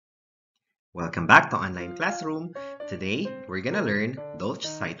Welcome back to Online Classroom. Today, we're gonna learn Dolch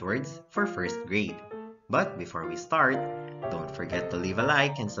Sightwords for 1st grade. But before we start, don't forget to leave a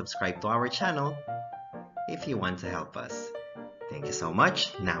like and subscribe to our channel if you want to help us. Thank you so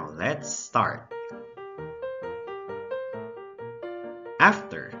much. Now let's start.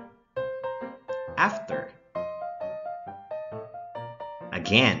 After. After.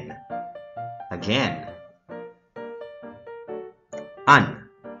 Again. Again. Un.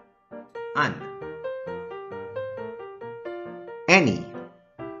 Any.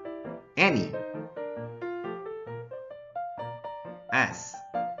 As.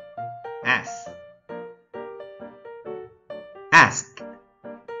 Ask.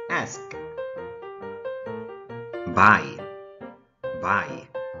 Buy.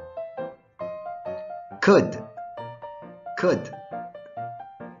 Could.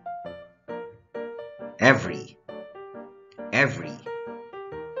 Every.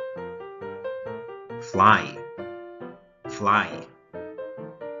 Fly.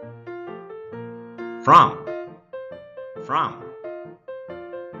 From.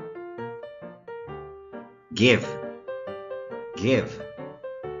 Give.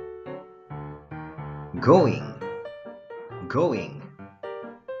 Going.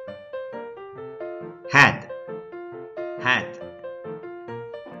 Had.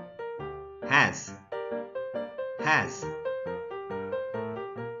 Has.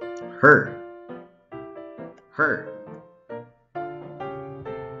 Her.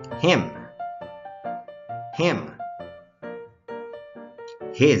 Him.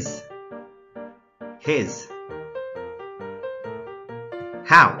 His.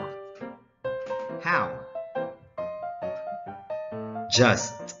 How.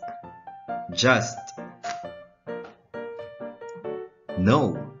 Just.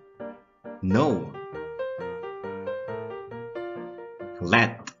 No.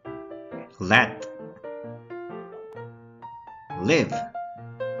 Let.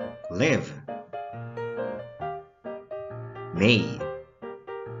 Live. May.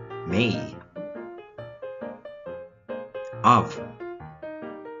 Of.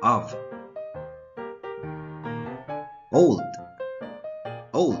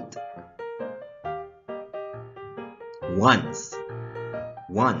 Old. Once.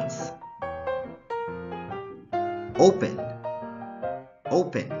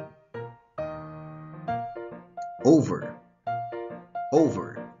 Open. Over.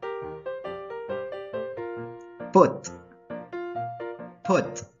 Put.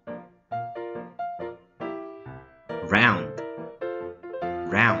 Round.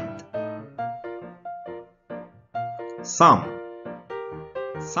 Some.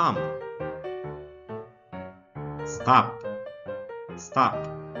 Stop.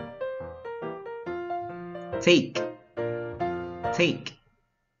 Take.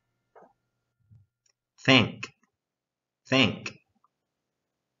 Thank.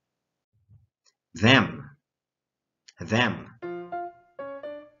 Them. Then.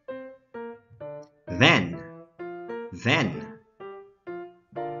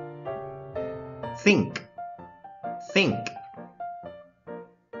 Think.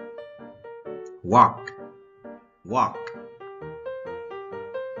 Walk.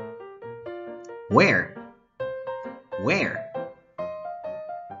 Where.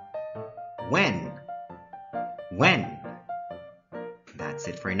 When. That's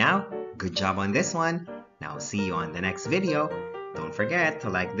it for now. Good job on this one. Now see you on the next video. Don't forget to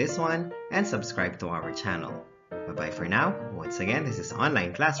like this one and subscribe to our channel. Bye-bye for now. Once again, this is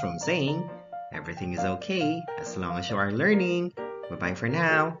Online Classroom saying everything is okay as long as you are learning. Bye-bye for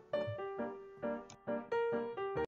now.